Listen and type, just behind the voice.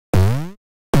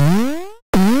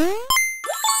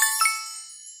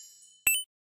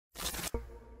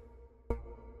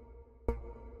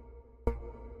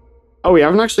Oh, we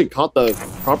haven't actually caught the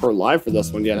proper live for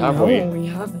this one yet, have we? No, we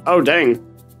haven't. Oh, dang.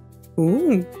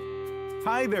 Ooh.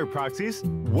 Hi there, proxies.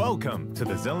 Welcome to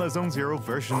the Zenless Zone Zero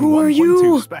version Who are 1.2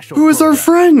 you? special Who is our program.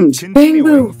 friend?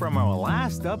 Continuing Boo. from our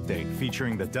last update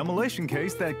featuring the demolition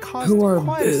case that caused Who are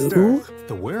quite a Boo? stir.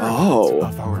 The whereabouts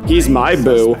of our he's main my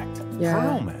Boo. suspect, Yeah.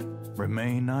 Perlman,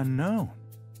 remain unknown.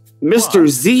 Mr.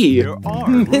 Z. There are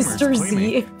rumors Mr. Z.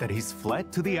 claiming that he's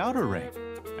fled to the Outer Ring.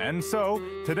 And so,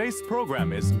 today's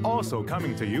program is also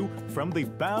coming to you from the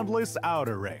boundless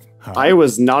Outer Ring. Huh? I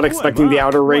was not expecting the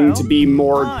Outer Ring to be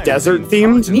more I'm desert being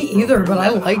themed. Me either, but I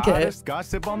the like it. hottest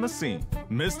gossip on the scene,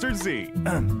 Mr. Z.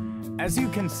 As you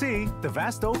can see, the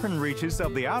vast open reaches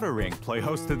of the Outer Ring play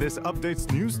host to this update's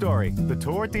new story, The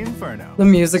Tour d'Inferno. The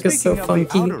music is so Speaking of the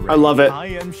funky. Outer Ring, I love it. I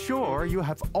am sure you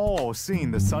have all seen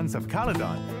the Sons of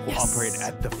Caledon, who Yes. operate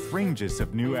at the fringes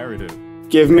of New Eridu.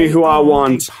 Give me who I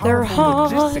want. They're Powerful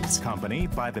hot. logistics company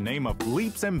by the name of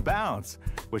Leaps and Bounds,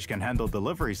 which can handle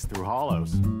deliveries through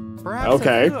hollows. Perhaps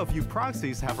Okay. a few of you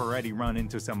proxies have already run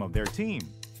into some of their team.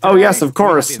 Oh, yes, Today, of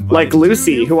course. we have Like invited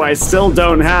Lucy, two who I still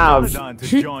don't have. Caledon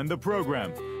to join the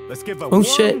program. Let's give a Oh, warm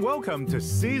shit. welcome to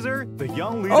Caesar, the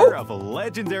young leader Oh. of a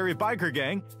legendary biker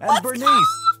gang, and Bernice,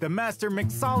 the master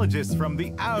mixologist from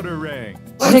the Outer Ring.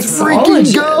 Let's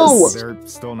freaking go! They're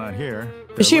still not here.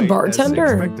 Is she a They're late, as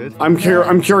bartender? expected. I'm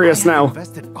curious I have now.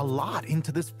 invested a lot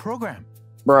into this program.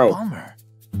 Bro. Bummer.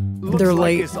 They're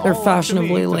late. It's They're all up to fashionably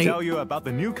me late. to tell you about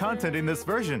the new content in this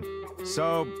version.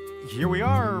 So here we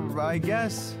are, I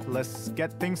guess. Let's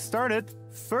get things started.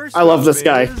 First, I love up this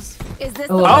guy. is- Is this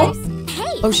Oh. the place?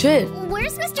 Hey! Oh shit.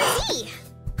 Where's Mr. Z?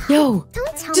 Yo.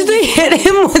 Don't tell Did me. they hit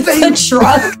him with the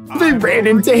truck? They ran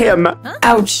into him.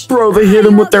 Ouch. Bro, they hit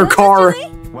him with their car.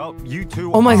 Well, you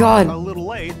two Oh my are God. a little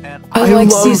late, and I like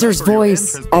love Caesar's for your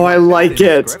voice. interest Oh, I in like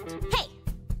the it. script. Hey,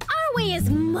 our way is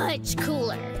much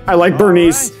cooler. I like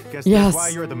Bernice. All right, guess Yes. that's why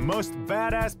you're the most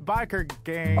badass biker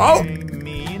gang. Oh.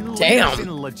 Mean Damn. leaders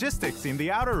in logistics in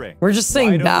the Outer Ring. We're just Why saying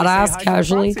don't we say badass hi to the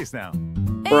casually. proxies now?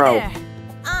 Hey Bro. there.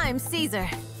 I'm Caesar.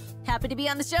 Happy to be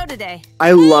on the show today.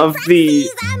 I love the...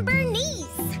 I'm Bernice.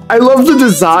 I love the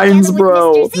designs, Together with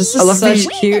bro. Mr. Z, This I love is such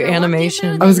the... cute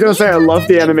animation. I was gonna say, I love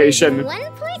the animation.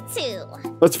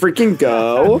 1.2. Let's freaking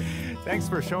go. Thanks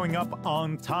for showing up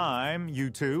on time, you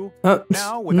two. Oh,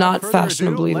 Now, without not further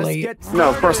fashionably ado, let's late. get No,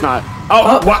 of course started. not.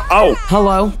 Oh, what? Oh.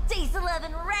 Hello. Diesel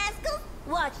loving rascals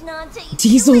watching on TV.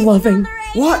 Diesel listening loving. on the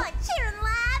radio, What? Cheering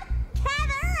live.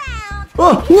 Gather around.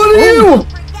 Oh, what are you?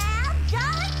 For gal,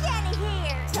 Jolly Jenny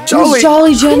here. Jolly- Who's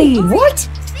Jolly Jenny? What?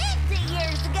 50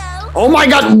 years ago. Oh my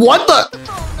god, what the?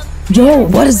 Yo,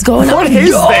 what is going on? What is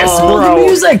Yo, this, bro? The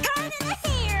music.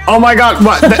 Oh my god,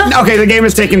 what? Okay, the game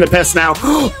is taking the piss now.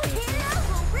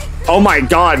 Oh my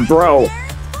god, bro.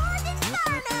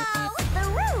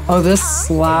 Oh, this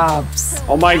slaps.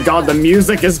 Oh my god, the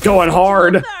music is going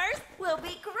hard. Will be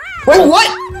Wait,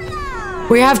 what?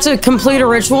 We have to complete a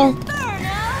ritual.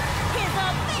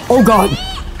 Oh god.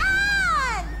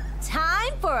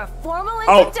 Time for a formal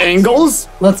Oh, introduction. angles?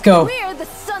 Let's go. We're the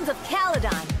Sons of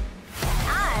Caledon.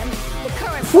 I'm the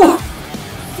current Whoa.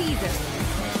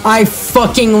 Caesar. I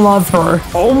fucking love her.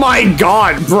 Oh my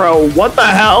god, bro. What the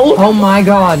hell? Oh my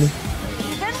god.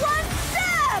 Even one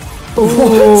step.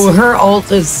 Ooh, her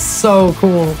ult is so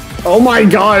cool. Oh my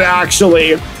god,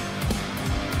 actually.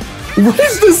 What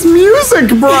is this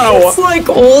music, bro? It's like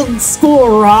old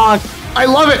school rock. I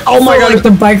love it. Oh my god. Like the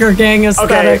biker gang Okay,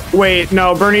 aesthetic. wait,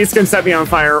 no, Bernice can set me on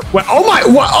fire. Wait, oh my,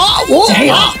 what? Oh, whoa,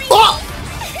 Damn.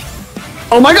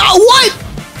 oh my god, what?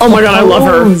 Oh my god, I love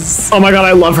her. Pose. Oh my god,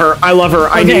 I love her. I love her.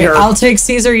 I need Okay, her. I'll take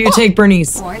Caesar, you take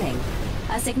Bernice. Warning.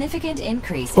 A significant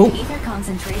increase Oh. in ether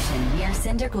concentration near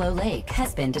Cinderglow Lake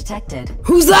has been detected.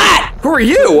 Who's that? Who are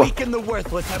you? Weak and the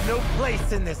worthless have no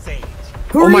place in this age.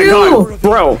 Who Oh are my you? god,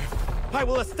 bro. I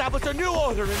will establish a new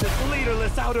order in this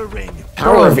leaderless outer ring.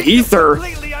 Power of ether.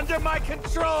 Completely under my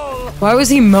control. Why was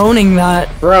he moaning that?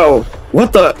 Bro,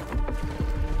 what the?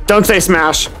 Don't say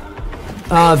smash.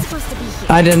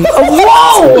 I didn't. Oh,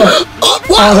 whoa!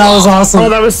 Oh, that was awesome. Oh,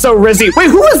 that was so rizzy. Wait,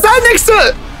 who was that next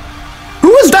to? Who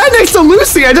was that next to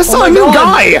Lucy? I just saw my a new God.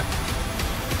 guy.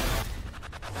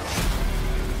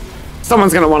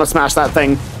 Someone's gonna want to smash that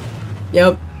thing.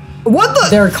 Yep. What the?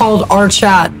 They're called our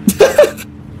chat.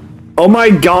 Oh my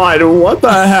god, what the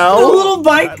A hell? little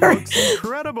That biker. looks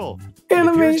incredible. It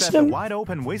appears that the Animation. wide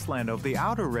open wasteland of the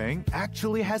Outer Ring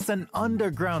actually has an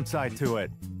underground side to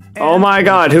it. Oh And my when it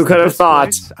God, comes who to could have this thought?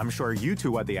 place, I'm sure you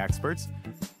two are the experts.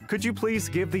 Could you please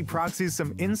give the proxies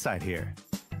some insight here?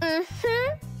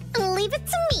 Leave it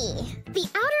to me. The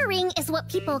outer ring is what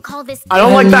people call this. I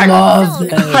don't like that. love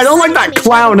this. I don't like that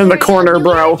clown in the corner,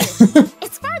 bro.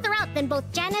 It's farther out than both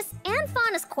Janus and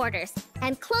Faunus headquarters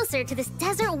and closer to this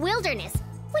desert wilderness,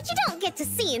 which you don't get to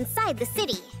see inside the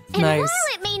city. And Nice.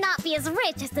 while it may not be as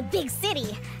rich as the big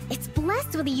city, it's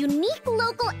blessed with a unique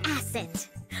local asset.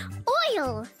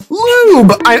 Oil.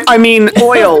 Lube! I mean,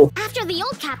 oil. After the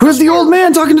old captain Who's the old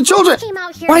man talking to children? came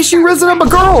out here Why is she raising up a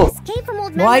girl? escape from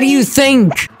old Why do you memories,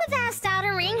 think? the vast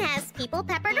outer ring has people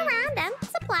peppered around and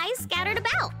supplies scattered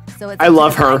about. So it's I up to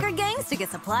love the her. biker gangs to get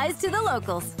supplies to the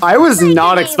locals. I was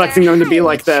not Biker expecting gangs them to be are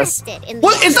like this. highly interested in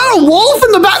What? the Is that a wolf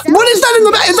in the back? What is that in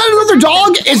the back? Is that another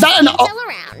dog? Is that an... Still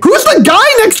around. Who's the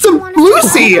guy next to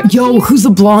Lucy? Yo, who's the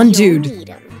blonde You'll dude? need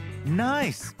 'em.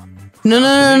 Nice.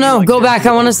 No. Go back.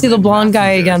 I want to see the blonde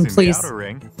guy again, please.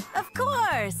 Of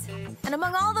course. And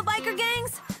among all the biker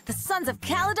gangs, the Sons of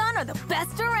Caledon are the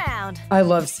best around. I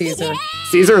love Caesar.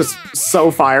 Caesar's so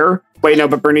fire. Wait, no,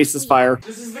 but Bernice is fire.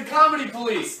 This is the comedy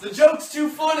police. The joke's too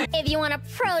funny. If you want a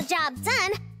pro job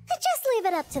done, just leave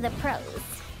it up to the pros.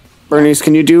 Bernice,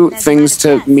 can you do things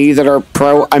to me that are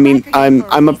pro? I mean, I'm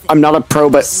not a pro,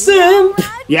 but Simp.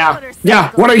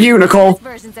 yeah. What are you, Nicole?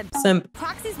 Simp.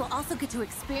 Proxies will also get to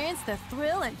experience the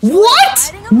thrill and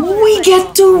What? We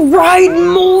get to ride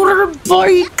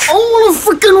motorbike. I want to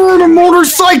freaking ride a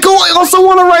motorcycle. I also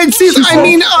want to ride Caesar. I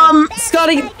mean,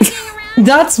 Scotty,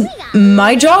 that's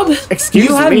my job. Excuse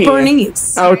you have me.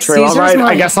 Bernice. Oh, true. Caesar's All right. I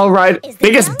mine. guess I'll ride Is the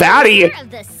biggest founder baddie.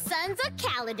 of the Sons of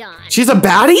Caledon. She's a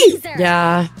baddie? Caesar.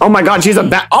 Yeah. Oh my God, she's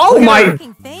a Oh my.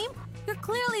 Making fame? You're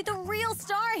clearly the real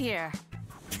star here.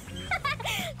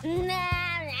 Nah,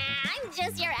 I'm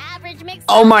just your average mixologist.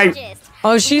 Oh my-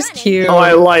 Oh, she's cute. Oh,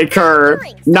 I like her.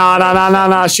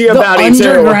 Nah. She a The baddie too.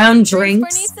 underground Drinks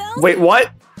drinks. Bernice sells? Wait, what?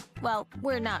 Well,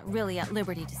 we're not really at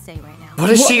liberty to say right now. What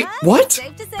is she? What?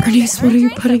 Safe to say Bernice, that what her are you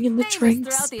drinks putting in the famous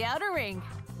drinks? Throughout the outer ring.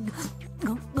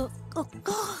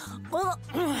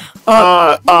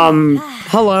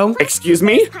 Hello. Excuse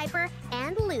me? Piper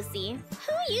and Lucy,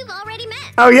 who you've already met.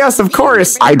 Oh yes, of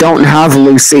course. I don't have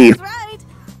Lucy. That's right.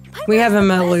 Piper We is haven't the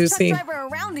met best Lucy. truck driver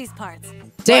around these parts.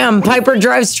 Damn, Piper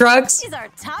drives trucks. She's our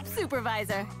top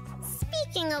supervisor.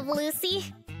 Speaking of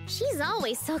Lucy, she's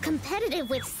always so competitive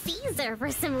with Caesar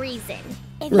for some reason.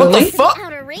 If What you the get to fuck?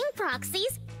 outer ring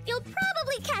proxies, you'll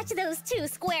probably catch those two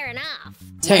squaring off.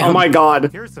 Damn. Oh my God.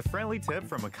 Here's a friendly tip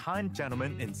from a kind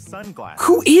gentleman in sunglasses.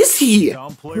 Who is he?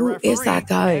 Don't play Who is referee that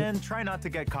guy? And try not to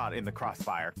get caught in the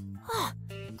crossfire.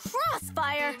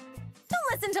 Crossfire.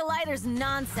 Don't listen to Lighter's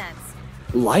nonsense.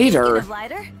 Lighter. Speaking of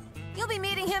Lighter, you'll be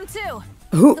meeting him too.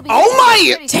 Who? He'll be Oh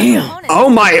my- pretty damn. opponent Oh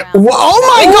my. around.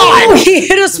 Oh my Oh, God. he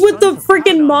hit us with the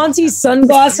freaking Monty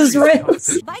sunglasses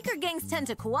wrist. Biker gangs tend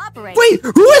to cooperate. Wait,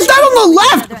 who is that on the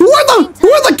left? Who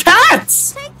are the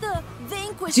cats? Take the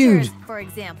Vanquishers, Dude. for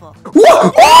example.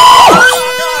 Whoa!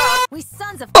 Oh! We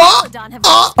Sons of Caledon have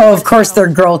Oh, of course they're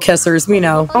girl kissers. We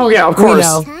know. Oh yeah, of We course.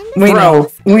 know. We Bro.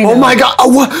 know. We know. Oh my God.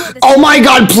 Oh my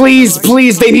God.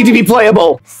 Please, they need to be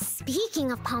playable.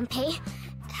 Speaking of Pompeii,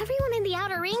 everyone in the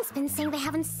outer ring's been saying they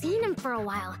haven't seen him for a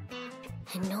while.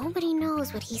 And nobody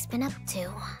knows what he's been up to.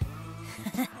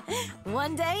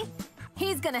 One day,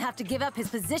 he's gonna have to give up his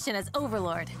position as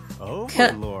Overlord.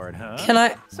 Overlord, huh? Can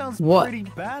I? Sounds What? pretty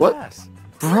badass. What?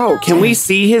 Bro, can we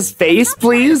see his face,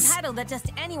 please? A title that just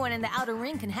anyone in the outer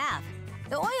ring can have.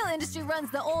 The oil industry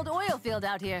runs the old oil field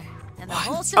out here. And the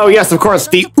whole Oh, yes, of course,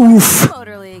 the oof.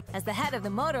 Motor League. As the head of the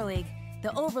Motor League,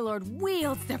 the Overlord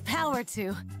wields their power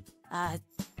to...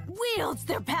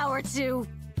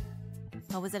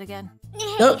 What was it again? Hey,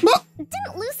 Oh.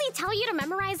 didn't Lucy tell you to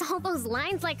memorize all those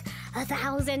lines like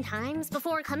 1,000 times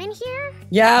before coming here?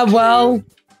 Yeah, well,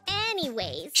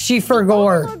 Anyways, she forgot.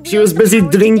 Overlord She was wields the busy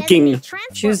power to drinking. designate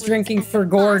transport She was routes drinking as the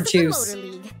Forgor boss of the juice. Motor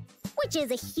League, which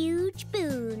is a huge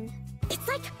boon. It's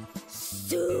like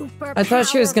super I thought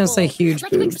she was gonna say powerful. huge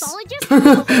Like boobs. a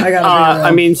mixologist? I gotta be I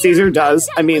real. mean, Caesar does.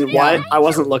 I mean, what? I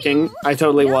wasn't looking. I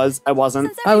totally was. I wasn't.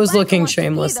 Since I was every biker looking wants to be,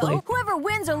 shamelessly. though, whoever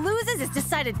wins or loses is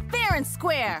decided fair and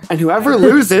square. And whoever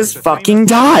loses fucking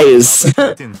dies.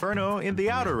 Inferno in the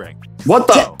outer ring. What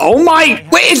the? Oh my!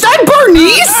 Wait, is that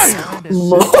Bernice?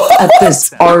 Look at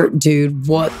this art, dude.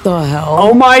 What the hell?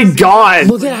 Oh my God!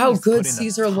 Look at how good Put in a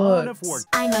Caesar ton of looks. work.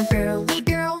 I'm a girly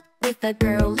girl with a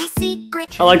girly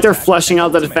secret. I like they're fleshing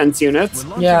out the defense units. When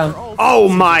launching Yeah. her ult, Oh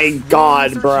my God,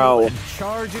 Caesar bro! and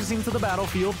charges into the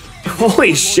battlefield.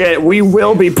 Holy shit, we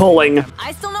will be pulling.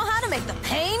 I still know how to make the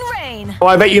pain rain. Oh,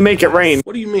 I bet you make it rain.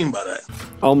 What do you mean by that?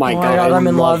 Oh my God, God, I I'm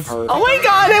in love. her. Oh my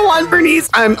God, I want Bernice.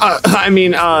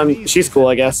 She's cool,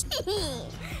 I guess.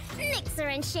 Mixer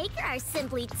and Shaker are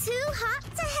simply too hot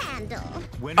to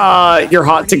handle. You're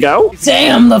hot to go?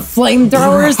 Damn, the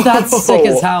flamethrowers? That's sick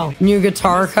as hell. New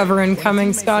guitar cover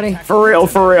incoming, Scotty. For real,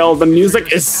 for real. The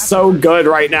music is so good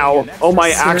right now. Oh my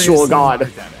actual Seriously.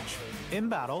 God. In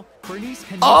battle, Bernice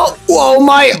can Oh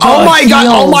my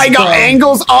god,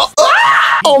 angles.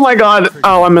 Oh my god.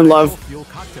 Oh, I'm in love.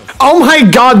 Oh my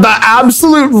god, the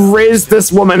absolute riz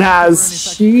this woman has.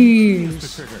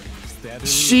 Jeez.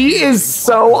 She is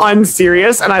so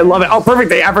unserious, and I love it. Oh, perfect.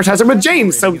 They advertise her with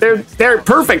James, so they're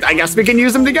perfect. I guess we can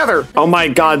use them together. Oh my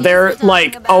god, they're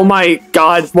like, oh my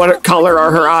god, what color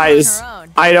are her eyes?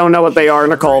 I don't know what they are,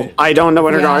 Nicole. I don't know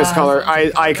what her eyes color.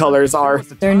 Eye colors are.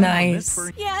 They're nice.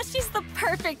 Yeah, she's the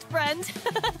perfect friend.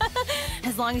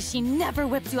 As long as she never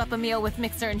whips you up a meal with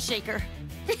mixer and shaker.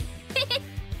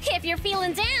 If you're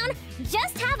feeling down,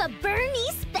 just have a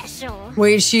Bernie special.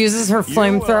 Wait, she uses her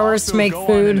flamethrowers to make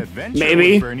food?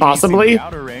 Maybe, possibly.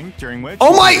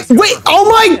 Oh my, wait, oh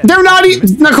my, they're not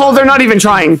even, Nicole, they're not even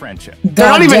trying. They're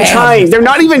not even trying. They're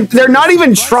not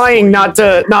even trying not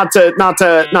to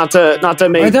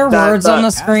make. Are there words on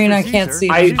the screen? I can't see.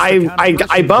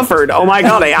 I buffered. Oh my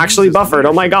god, I actually buffered.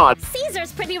 Oh my god.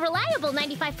 Caesar's pretty reliable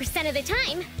 95% of the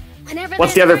time. Whenever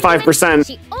What's the other 5%?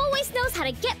 She always knows how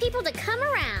to get people to come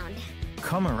around.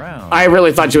 Come around. I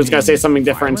really thought she was gonna say something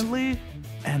different. Violently?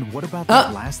 And what about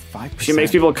that last 5%? She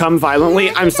makes people come violently?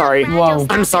 I'm sorry. Whoa.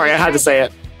 I'm sorry, I had to say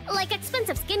it. Like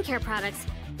expensive skincare products.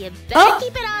 You better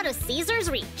keep it out of Caesar's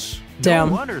reach. Damn.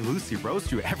 No wonder Lucy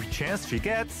roasts you every chance she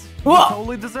gets. Whoa. You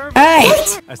totally deserve it.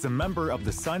 Hey! As a member of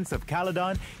the Sons of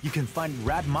Caledon, you can find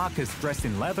Rad Marcus dressed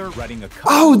in leather riding a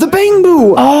Oh, the Bang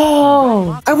Boo!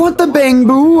 Oh! I want the Bang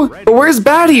Boo! But where's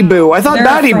Batty Boo? I thought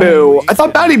Batty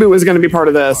Boo was gonna be part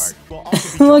of this.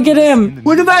 Look at him!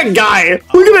 Look at that guy!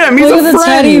 Look at him! He's Look a at the friend!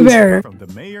 teddy bear!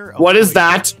 What is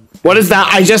that? What is that?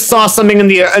 I just saw something in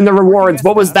the rewards.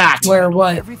 What was that? Where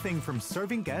what? Everything from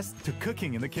serving guests to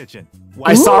cooking in the kitchen.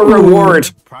 I saw a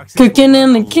reward. Cooking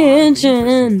in the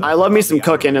kitchen. I love me some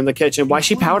cooking in the kitchen. Why is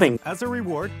she pouting? As a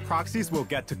reward, proxies will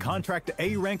get to contract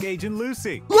A-rank agent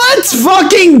Lucy. Let's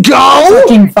fucking go!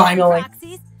 Fucking finally.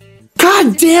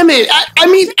 God damn it! I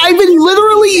mean, I've been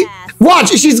literally... Watch,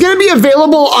 she's gonna be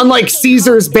available on like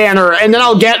Caesar's banner, and then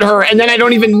I'll get her, and then I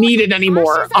don't even need it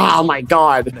anymore. Oh my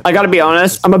god. I gotta be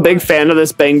honest, I'm a big fan of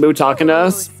this Bang Boo talking to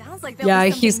us. Yeah,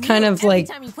 he's kind of like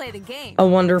a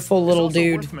wonderful little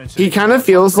dude. He kind of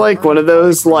feels like one of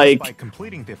those, like...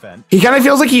 He kind of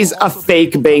feels like he's a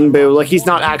fake Bang Boo. Like, he's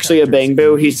not actually a Bang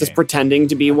Boo. He's just pretending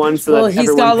to be one so that he's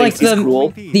everyone got like thinks he's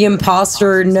cool. the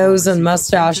imposter nose and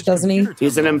mustache, doesn't he?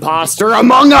 He's an imposter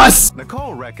among us!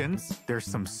 Nicole reckons there's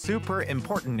some super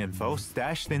important info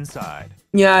stashed inside.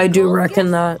 Yeah, I do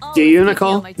reckon that. Do you,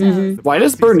 Nicole? Why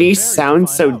does Bernice sound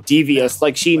so devious?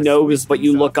 Like she knows what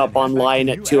you look up online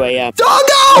at 2 a.m.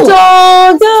 Doggo!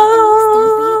 Doggo!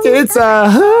 It's a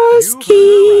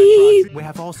husky! We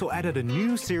have also added a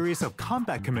new series of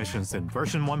combat commissions in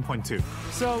version 1.2.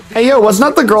 So, hey, yo,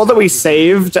 wasn't that the girl that we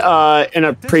saved in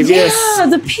a previous... Yeah,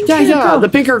 the pinker girl. The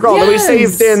pinker girl that we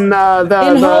saved in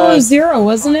Hollow Zero,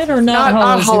 wasn't it? Or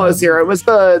not Hollow Zero. It was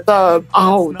the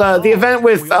event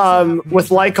with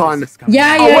Lycon.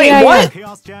 Yeah, oh, wait, what?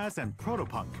 Chaos Jazz and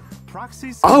Protopunk.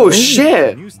 Proxies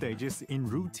shit. New stages in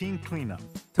routine cleanup.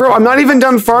 Bro, I'm not even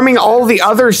done farming all the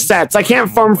other sets. I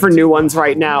can't farm for new ones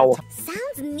right now.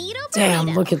 Sounds neato burrito. Damn,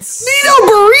 look at Neato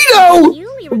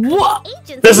Burrito! What?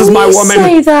 This is my woman.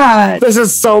 Say that. This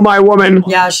is so my woman.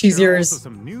 Yeah, she's yours.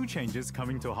 Some new changes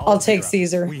coming to I'll take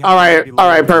Caesar. All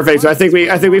right, perfect. So I think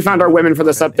we found our women for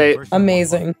this update.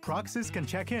 Amazing. Proxies can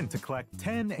check in to collect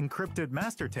 10 encrypted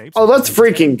master tapes. Oh, let's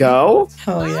freaking go.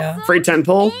 Hell yeah. Free 10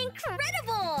 pull.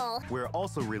 Incredible! We're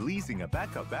also releasing a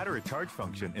backup battery charge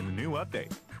function in the new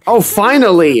update. Oh,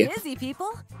 finally. Busy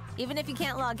people. Even if you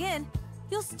can't log in,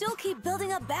 you'll still keep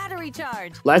building up battery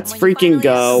charge. Let's freaking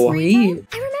go. Sweet.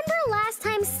 I remember last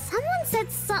time someone said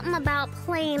something about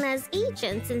playing as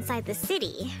agents inside the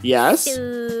city. Yes?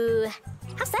 So,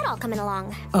 how's that all coming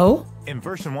along? Oh? In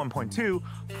version 1.2,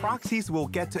 proxies will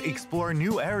get to explore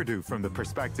new Eridu from the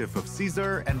perspective of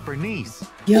Caesar and Bernice.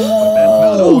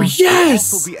 Oh, yes! They'll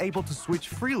also be able to switch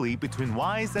freely between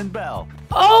Wise and Belle.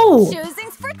 Oh!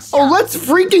 Choosing's for Chuck. Oh, let's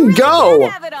freaking go!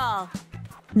 Have it all.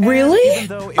 Really?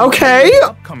 Okay.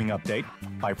 Upcoming update.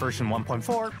 By version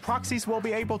 1.4, proxies will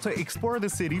be able to explore the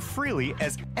city freely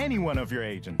as any one of your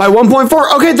agents. By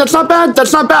 1.4, okay, that's not bad.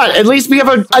 That's not bad. At least we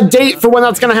have a date for when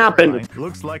that's gonna happen.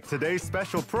 Looks like today's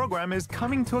special program is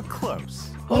coming to a close.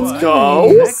 Let's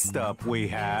go. Next up, we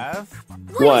have...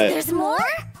 What? There's more?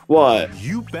 What?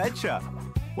 You betcha.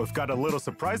 We've got a little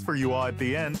surprise for you all at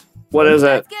the end. What is it?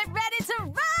 Let's get ready to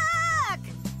rock!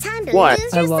 Time to What?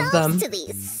 lose I love yourselves them. to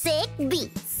these sick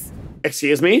beats.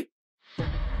 Excuse me?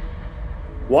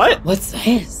 What? What's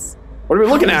this? What are we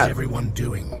looking at? everyone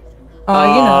doing?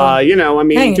 I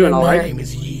mean, Hanging doing in all there. right. Name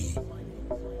is Yi.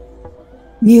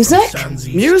 Music?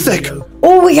 Music.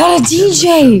 Oh, we got a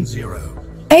DJ.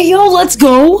 Hey, yo, let's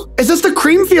go. Is this the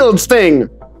Creamfields thing?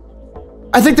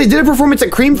 I think they did a performance at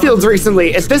Creamfields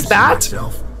recently. Is this that?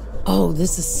 Oh,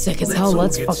 this is sick as hell.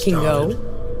 Let's fucking go.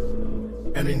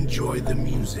 And enjoy the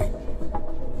music.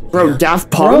 Bro, Daft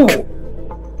Punk?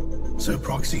 Bro. So,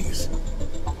 Proxies,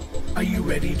 are you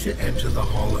ready to enter the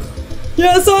hollow?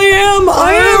 Yes, I am.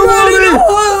 I am ready to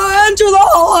enter the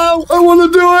hollow. I want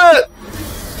to do it.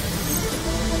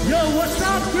 Yo, what's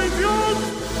up,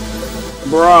 Creamfield?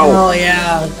 Bro. Oh,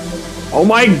 yeah. Oh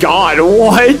my god,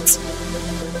 what?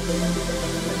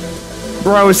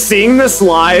 Bro, seeing this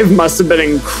live must have been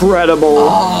incredible.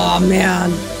 Oh,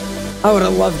 man. I would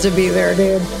have loved to be there,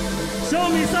 dude. Show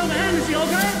me some energy,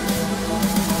 okay?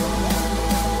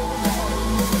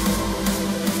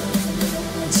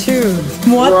 Dude,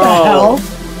 what Bro. the hell?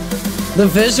 The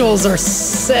visuals are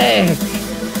sick.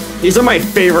 These are my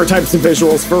favorite types of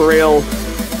visuals, for real.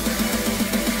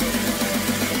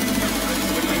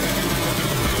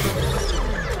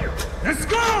 Let's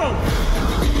go!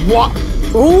 What?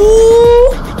 Ooh!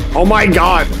 Oh my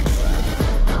god.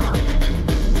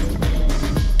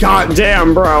 God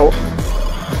damn, bro.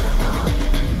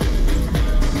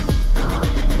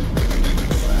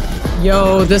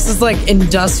 Yo, this is like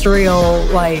industrial,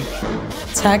 like,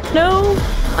 techno?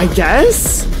 I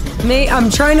guess?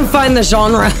 I'm trying to find the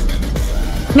genre.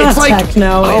 Not It's like-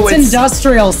 techno, oh, it's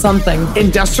industrial something.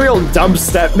 Industrial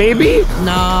dubstep, maybe?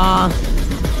 Nah.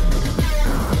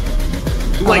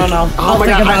 Like, I don't know. oh I'll my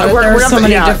think god, about it. we're There are gonna so have to-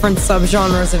 many yeah. different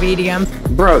subgenres of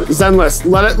EDM. Bro, Zenless,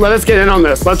 let us get in on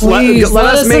this. Let's Please, let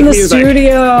us make in the music.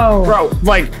 studio. Bro,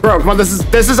 come on, this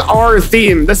is our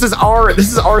theme. This is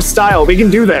our style. We can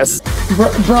do this.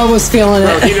 Bro was feeling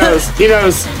Bro, it. he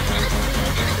knows.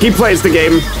 He plays the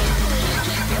game.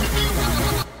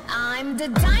 I'm the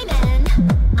diamond.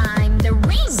 I'm the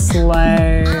ring.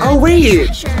 Slay. Oh wait,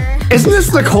 isn't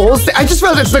this Nicole's? I just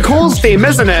realized it's Nicole's theme,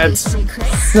 isn't it?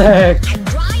 Sick.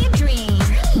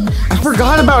 I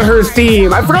forgot about her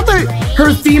theme. I forgot that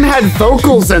her theme had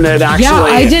vocals in it. Actually, Yeah,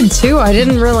 I did too. I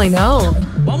didn't really know.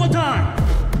 One more time.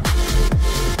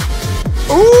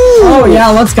 Ooh. Oh yeah,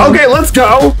 let's go. Okay, let's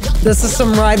go. This is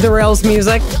some Ride the Rails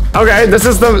music. Okay, this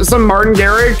is some Martin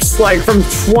Garrix, like from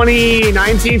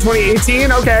 2019,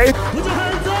 2018. Okay, Put your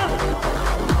hands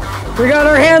up. We got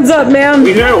our hands up, man.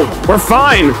 we do. We're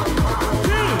fine.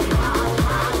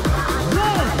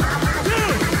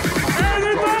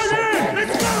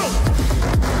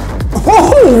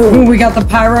 Oh, We got the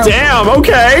pyro. damn.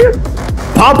 Okay,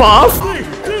 pop off,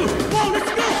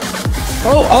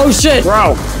 Oh shit.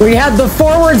 bro. We had the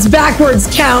forwards backwards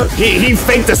count. He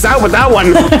faked us out with that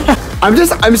one.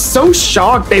 I'm so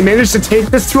shocked they managed to take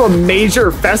this to a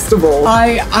major festival.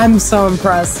 I'm so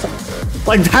impressed.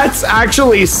 Like, that's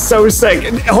actually so sick.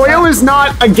 Hoyo is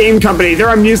not a game company, they're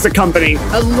a music company.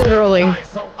 Literally.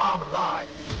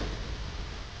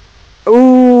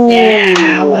 Ooh.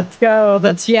 Yeah, let's go. The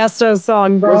Tiesto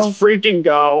song, bro. Let's freaking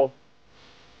go.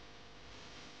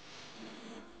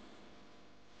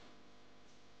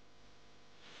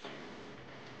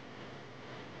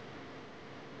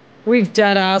 We've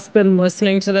dead ass been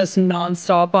listening to this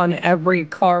nonstop on every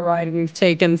car ride we've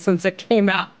taken since it came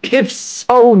out. It's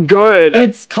so good.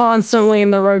 It's constantly in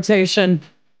the rotation.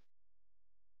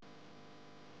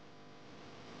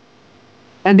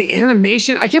 And the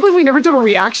animation, I can't believe we never did a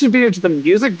reaction video to the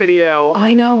music video.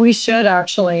 I know, we should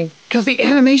actually. Because the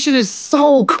animation is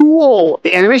so cool.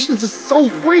 The animation is just so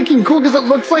freaking cool because it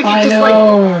looks like I it just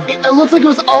know. like it looks like it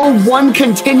was all one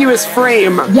continuous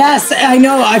frame. Yes, I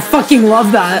know. I fucking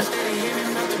love that.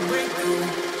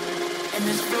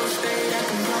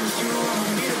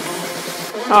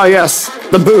 Oh yes,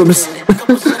 the boobs.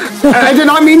 I did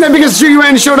not mean that because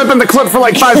Julian showed up in the clip for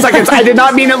like 5 seconds. I did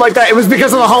not mean it like that. It was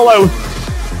because of the hollow.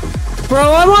 Bro,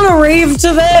 I want to rave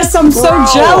to this. I'm so Bro.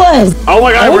 jealous. Oh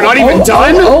my god, we're not even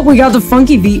done? Oh, we got the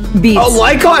funky beats. Oh,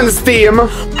 Lycon's theme.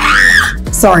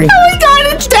 Sorry. Oh my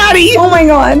god, it's Daddy. Oh my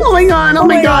god. Oh my god, oh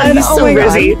my god, he's so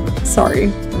busy. Sorry.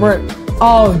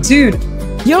 Oh, dude.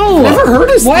 Yo, Never heard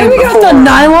his why theme we got before. the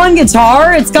nylon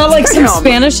guitar? It's got like some Damn.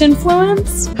 Spanish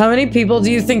influence. How many people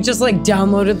do you think just like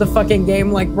downloaded the fucking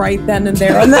game like right then and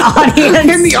there in the audience?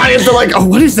 In the audience, they're like, oh,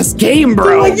 what is this game, bro?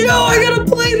 They're like, yo, I gotta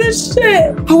play this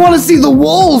shit. I want to see the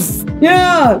wolf.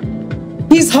 Yeah.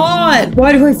 He's hot.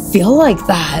 Why do I feel like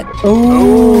that?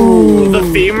 Ooh, the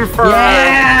theme for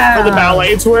Yeah. the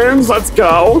ballet twins. Let's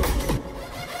go.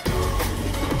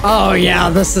 Oh yeah,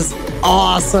 this is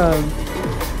awesome.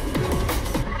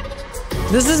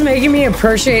 This is making me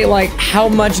appreciate like how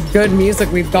much good music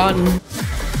we've gotten.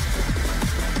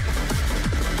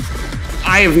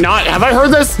 I have not. Have I heard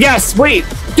this? Yes. Wait.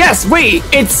 Yes, wait,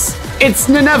 it's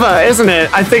Nineveh, isn't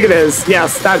it? I think it is.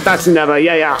 Yes, that's Nineveh.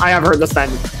 Yeah, I have heard this then.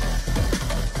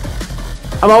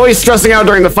 I'm always stressing out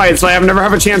during the fight, so I have never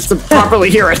have a chance to properly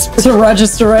hear it. To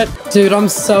register it. Dude, I'm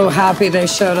so happy they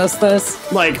showed us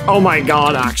this. Like, oh my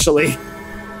god, actually.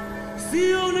 See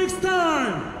you next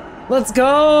time. Let's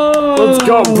go. Let's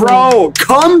go, bro.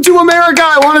 Come to America.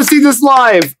 I want to see this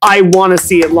live. I want to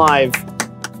see it live.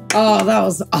 Oh, that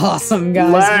was awesome,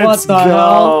 guys. Let's what the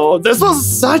hell? This was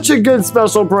such a good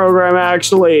special program,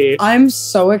 actually. I'm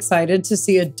so excited to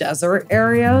see a desert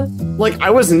area. Like, I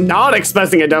was not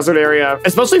expecting a desert area,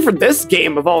 especially for this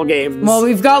game of all games. Well,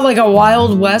 we've got like a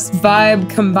Wild West vibe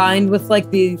combined with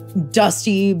like the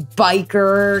dusty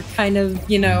biker kind of,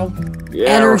 you know,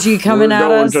 energy coming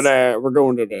at us. We're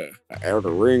going to the outer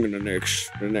ring in the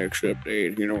next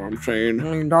update. You know what I'm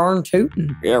saying? Darn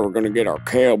tootin'. Yeah, we're gonna get our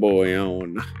cowboy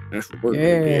on. That's what we're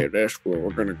gonna get. That's where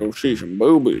we're gonna go see some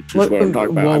boobies. That's what I'm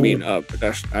talking about. We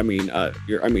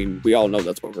all know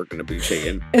that's what we're gonna be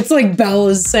seeing. It's like Belle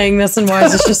is saying this, and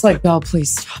Wise is just like, Belle,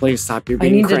 please stop. Please stop. You're I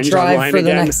being need to cringe drive online for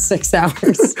the again. next 6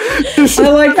 hours. I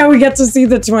like how we get to see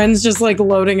the twins just like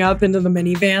loading up into the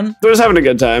minivan. They're just having a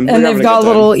good time. And they've got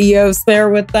little EOS there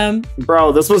with them.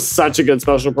 Bro, this was such a good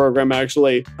special program,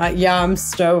 actually. Yeah, I'm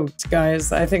stoked,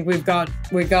 guys. I think we got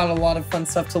a lot of fun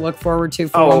stuff to look forward to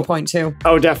for 1.2.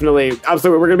 Oh, definitely.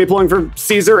 Absolutely. We're going to be pulling for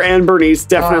Caesar and Bernice.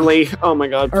 Definitely. Oh my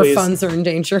God, please. Our funds are in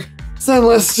danger.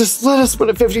 Zenless, just let us win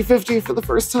a 50-50 for the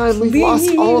first time. We've lost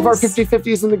all of our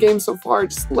 50-50s in the game so far.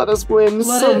 Just let us win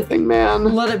something,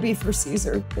 man. Let it be for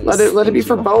Caesar. Please. Let it be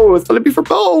for both. Let it be for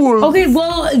both. Okay,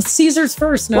 well, Caesar's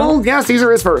first, no? Well, yeah,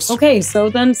 Caesar is first. Okay, so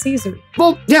then Caesar.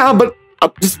 Well, yeah, but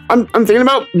I'm thinking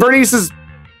about Bernice's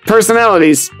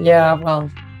personalities. Yeah,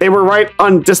 well. They were right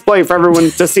on display for everyone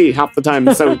to see half the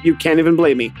time, so you can't even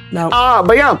blame me. No.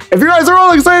 But yeah, if you guys are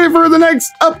all excited for the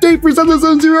next update for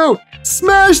Zenless 0,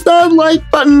 smash that like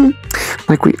button.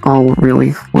 Like we all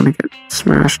really want to get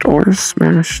smashed or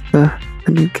smash the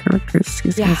new characters,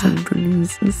 Caesar's and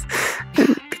Bernice's,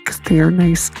 because they are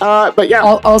nice. But yeah.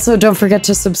 Also, don't forget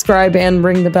to subscribe and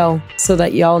ring the bell so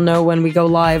that y'all know when we go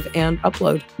live and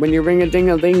upload. When you ring a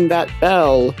ding-a-ling that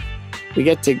bell, we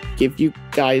get to give you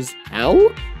guys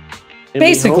hell? And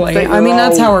basically, I mean,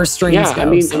 that's how our streams go. I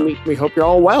mean, and we hope you're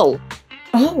all well.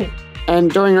 Oh.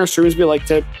 And during our streams, we like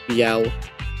to yell.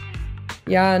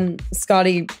 Yeah, and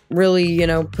Scotty really, you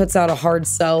know, puts out a hard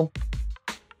sell.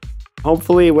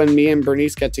 Hopefully, when me and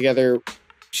Bernice get together,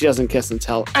 she doesn't kiss and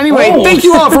tell. Anyway, thank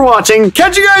you all for watching.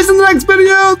 Catch you guys in the next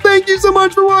video. Thank you so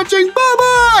much for watching.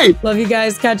 Bye-bye. Love you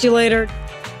guys. Catch you later.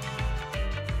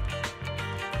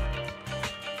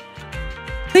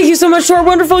 Thank you so much to our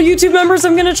wonderful YouTube members.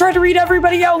 I'm going to try to read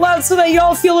everybody out loud so that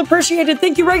y'all feel appreciated.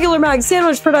 Thank you, Regular Mag,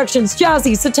 Sandwich Productions,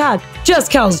 Jazzy, Satat, Jess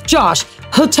Kells, Josh,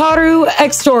 Hotaru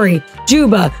X Story,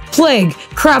 Juba, Plague,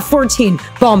 Craft 14,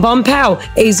 Bomb Bomb Pow,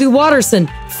 Azu Watterson,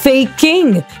 Fake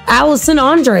King, Allison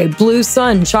Andre, Blue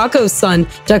Sun, Chaco Sun,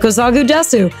 Dekosagu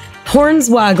Desu,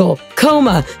 Hornswaggle,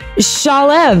 Coma,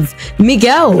 Shalev,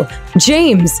 Miguel,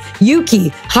 James, Yuki,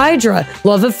 Hydra,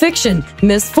 Love of Fiction,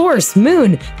 Miss Force,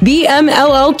 Moon,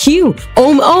 BMLLQ,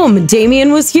 Om,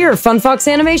 Damien was here, Fun Fox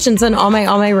Animations, and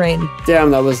Ame Rain. Damn,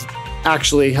 that was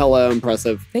actually hella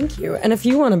impressive. Thank you. And if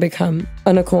you want to become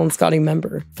a Nicole and Scotty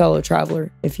member, fellow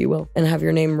traveler, if you will, and have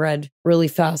your name read really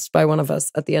fast by one of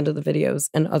us at the end of the videos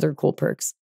and other cool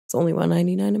perks, it's only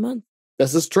 $1.99 a month.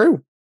 This is true.